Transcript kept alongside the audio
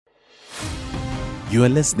You are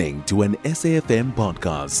listening to an SAFM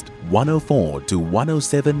podcast, 104 to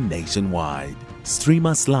 107 nationwide. Stream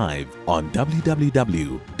us live on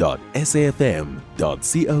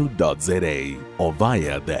www.safm.co.za or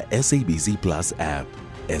via the SABC Plus app.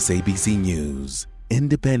 SABC News,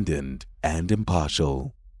 independent and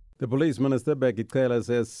impartial. The police minister, Bheki Cele,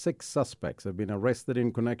 says 6 suspects have been arrested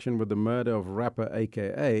in connection with the murder of rapper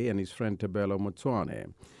AKA and his friend Tebello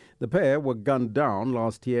Motsoane. The pair were gunned down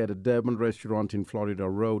last year at a Durban restaurant in Florida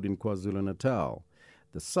Road in KwaZulu Natal.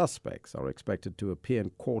 The suspects are expected to appear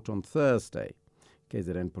in court on Thursday.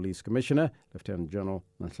 KZN Police Commissioner, Lieutenant General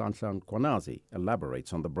Nzimande,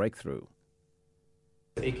 elaborates on the breakthrough.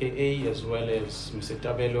 AKA as well as Mr.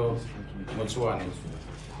 Tebello Motsoane,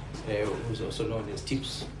 who's also known as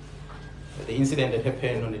Tips. The incident that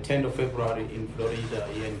happened on the 10th of February in Florida,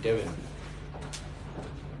 here in Durban.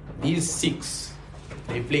 These 6,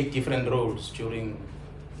 they played different roles during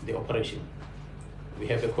the operation. We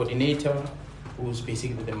have a coordinator who's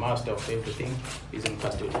basically the master of everything, is in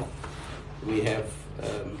custody. We have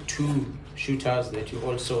 2 shooters that you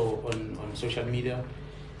also on social media.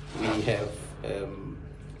 We have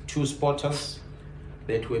 2 spotters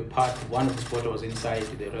that were one of the spotters was inside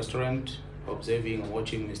the restaurant observing and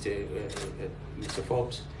watching Mr.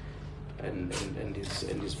 Forbes and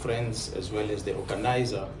his friends, as well as the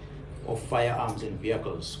organizer of firearms and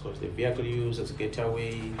vehicles, because the vehicle used as a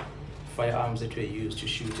getaway, firearms that were used to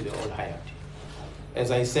shoot, they all hired. As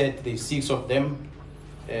I said, the 6 of them,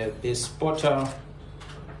 the spotter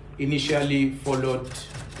initially followed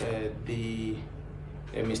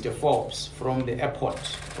Mr. Forbes from the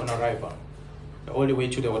airport on arrival, all the way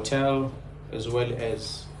to the hotel, as well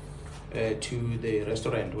as to the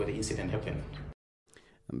restaurant where the incident happened.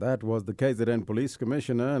 And that was the KZN Police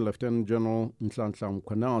Commissioner, Lieutenant General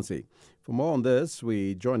Mbongiseni. For more on this,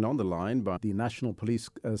 we joined on the line by the National Police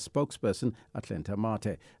Spokesperson, Athlenda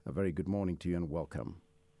Mathe. A very good morning to you and welcome.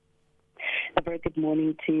 A very good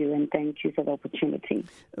morning to you and thank you for the opportunity.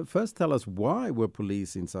 First, tell us, why were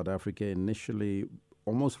police in South Africa initially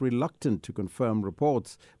almost reluctant to confirm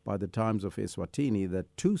reports by the Times of Eswatini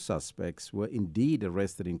that 2 suspects were indeed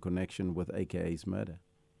arrested in connection with AKA's murder?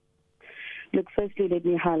 Look, firstly, let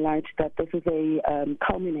me highlight that this is a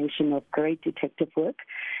culmination of great detective work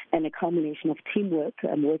and a culmination of teamwork.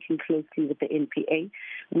 I'm working closely with the NPA.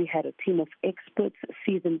 We had a team of experts,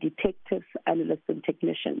 seasoned detectives, analysts, and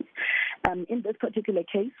technicians. In this particular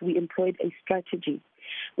case, we employed a strategy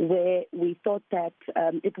where we thought that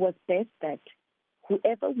it was best that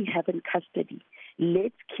whoever we have in custody,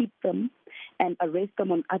 let's keep them and arrest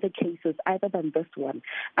them on other cases other than this one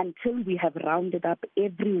until we have rounded up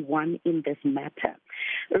everyone in this matter.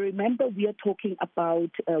 Remember, we are talking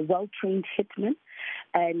about well-trained hitmen,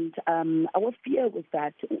 and our fear was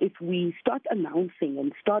that if we start announcing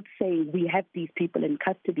and start saying we have these people in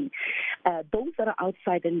custody, those that are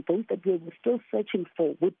outside and those that we were still searching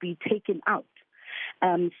for would be taken out.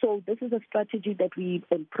 So this is a strategy that we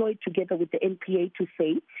employed together with the NPA to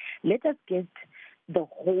say, let us get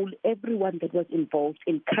everyone that was involved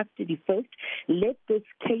in custody first. Let this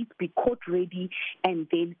case be court ready, and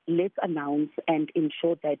then let's announce and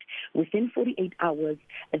ensure that within 48 hours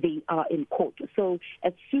they are in court. So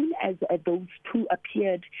as soon as those 2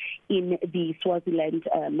 appeared in the Swaziland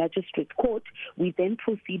Magistrate Court, we then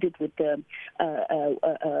proceeded with the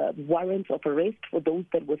warrants of arrest for those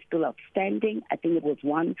that were still outstanding. I think it was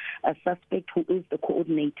one suspect who is the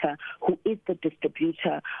coordinator, who is the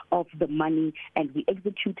distributor of the money, and we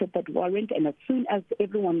executed that warrant, and as soon as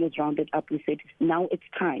everyone was rounded up, we said, now it's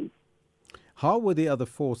time. How were the other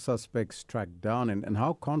 4 suspects tracked down, and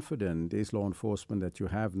how confident is law enforcement that you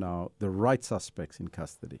have now the right suspects in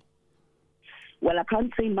custody? Well, I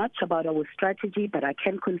can't say much about our strategy, but I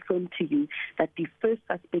can confirm to you that the first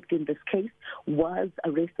suspect in this case was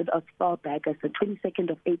arrested as far back as the 22nd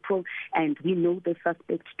of April, and we know the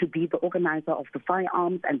suspect to be the organizer of the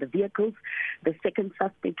firearms and the vehicles. The second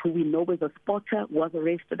suspect, who we know is a spotter, was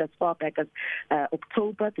arrested as far back as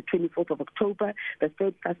October, the 24th of October. The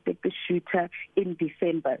third suspect, the shooter, in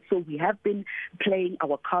December. So we have been playing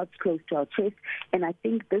our cards close to our chest, and I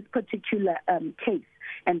think this particular case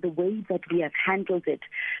and the way that we have handled it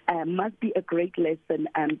must be a great lesson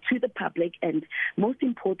to the public and, most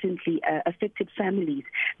importantly, affected families,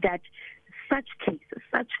 that such cases,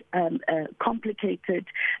 such complicated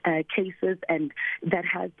cases, and that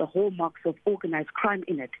has the hallmarks of organized crime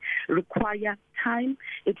in it, require time,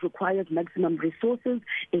 it requires maximum resources,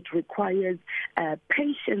 it requires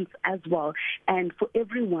patience as well, and for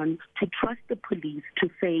everyone to trust the police to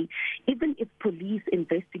say, even if police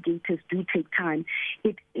investigators do take time,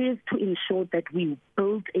 it is to ensure that we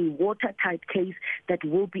build a watertight case that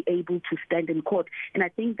will be able to stand in court. And I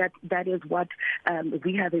think that is what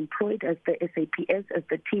we have employed as the SAPS, as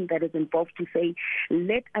the team that is involved, to say,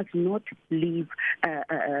 let us not leave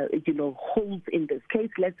holes in this case.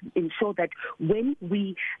 Let's ensure that when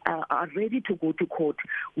we are ready to go to court,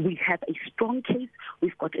 we have a strong case,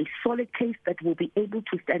 we've got a solid case that will be able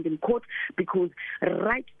to stand in court, because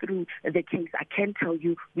right through the case, I can tell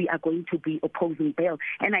you, we are going to be opposing bail.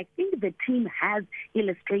 And I think the team has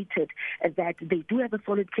illustrated that they do have a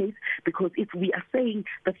solid case, because if we are saying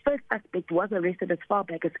the first suspect was arrested as far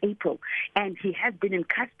back as April, and he has been in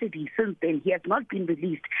custody since then, he has not been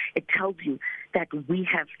released, it tells you that we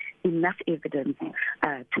have enough evidence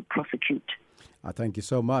to prosecute. Thank you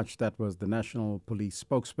so much. That was the National Police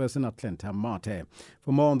spokesperson, Athlenda, Mathe.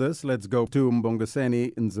 For more on this, let's go to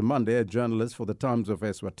Mbongiseni Nzimande, a journalist for the Times of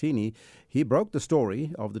Eswatini. He broke the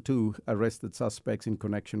story of the two arrested suspects in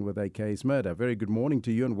connection with AK's murder. Very good morning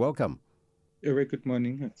to you and welcome. Very good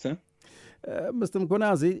morning, sir. Mr.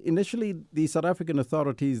 Mkonazi, initially the South African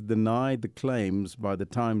authorities denied the claims by the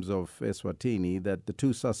Times of Eswatini that the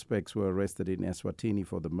two suspects were arrested in Eswatini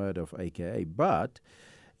for the murder of AKA, but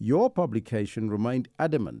your publication remained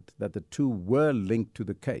adamant that the two were linked to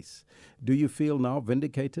the case. Do you feel now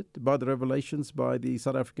vindicated by the revelations by the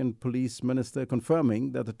South African police minister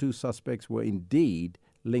confirming that the two suspects were indeed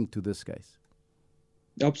linked to this case?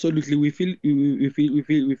 Absolutely, we feel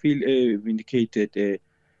vindicated,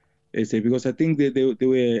 because I think they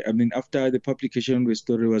were. I mean, after the publication of the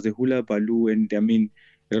story was a hula baloo, and I mean,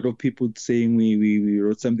 a lot of people saying we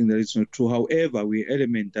wrote something that is not true. However, we are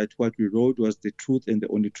adamant that what we wrote was the truth and the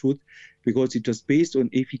only truth, because it was based on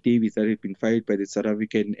affidavits that have been filed by the South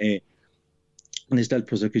African National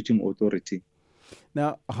Prosecuting Authority.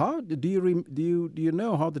 Now, how do you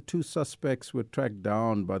know how the two suspects were tracked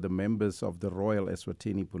down by the members of the Royal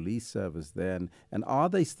Eswatini Police Service then, and are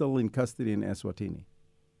they still in custody in Eswatini?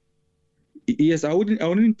 Yes, I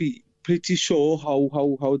wouldn't be pretty sure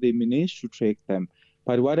how they managed to track them.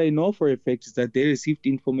 But what I know for a fact is that they received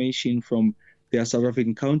information from their South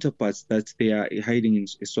African counterparts that they are hiding in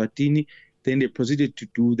Eswatini. Then they proceeded to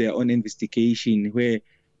do their own investigation, where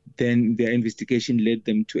then their investigation led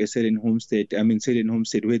them to a certain homestead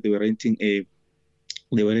where they were renting a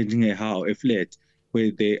flat,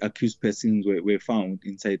 where the accused persons were found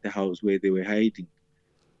inside the house where they were hiding.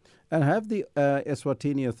 And have the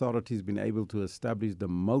Eswatini authorities been able to establish the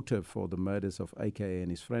motive for the murders of AKA and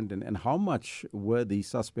his friend? And how much were the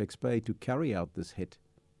suspects paid to carry out this hit?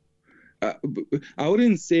 I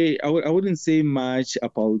wouldn't say much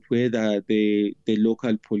about whether the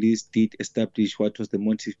local police did establish what was the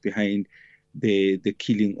motive behind the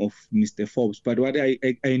killing of Mr. Forbes. But what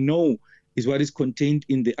I know is what is contained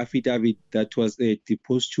in the affidavit that was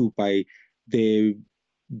deposed to by the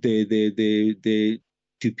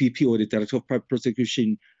DPP, or the Director of Public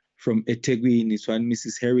Prosecution from eThekwini,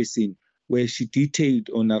 Mrs. Harrison, where she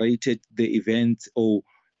detailed or narrated the events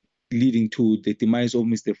leading to the demise of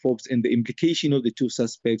Mr. Forbes and the implication of the two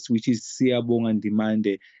suspects, which is Siyabonga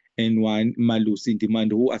Nzimande and one Malusi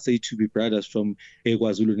Nzimande, who are said to be brothers from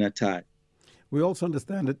KwaZulu Natal. We also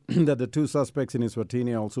understand that the two suspects in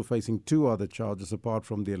Eswatini are also facing two other charges apart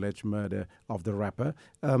from the alleged murder of the rapper.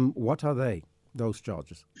 What are those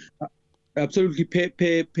charges? Absolutely.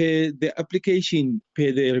 The application,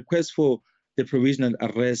 the request for the provisional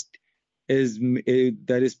arrest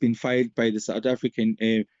that has been filed by the South African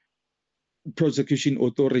Prosecution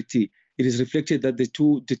Authority. It is reflected that the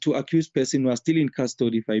two accused persons who are still in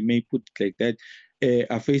custody, if I may put it like that,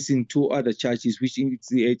 are facing two other charges, which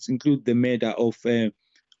include the murder of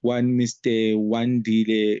one Mr.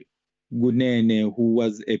 Wandile Gunene, who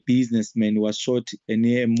was a businessman, was shot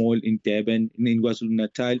near a mall in Durban, in KwaZulu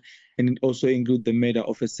Natal, and it also include the murder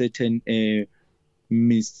of a certain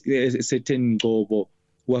Ngobo,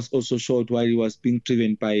 who was also shot while he was being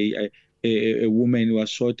driven by a woman who was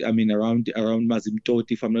shot, around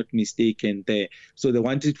Mazimtoti, if I'm not mistaken, there. So they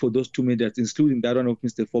wanted for those two murders, including that one of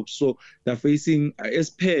Mr. Forbes. So they're facing, as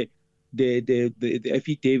per the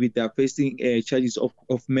affidavit, they're facing charges of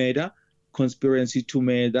murder, conspiracy to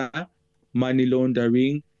murder, money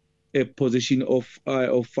laundering, possession of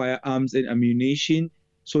firearms and ammunition.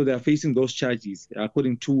 So they are facing those charges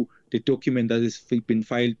according to the document that has been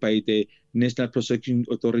filed by the National Prosecuting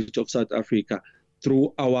Authority of South Africa.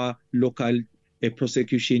 through our local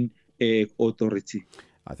prosecution authority.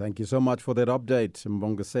 I thank you so much for that update,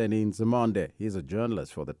 Mbongiseni Nzimande. He's a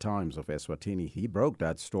journalist for the Times of Eswatini. He broke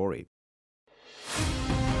that story.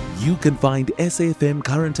 You can find SAFM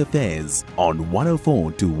Current Affairs on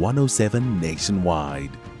 104 to 107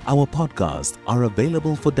 nationwide. Our podcasts are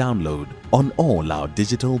available for download on all our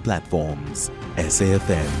digital platforms.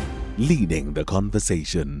 SAFM, leading the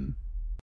conversation.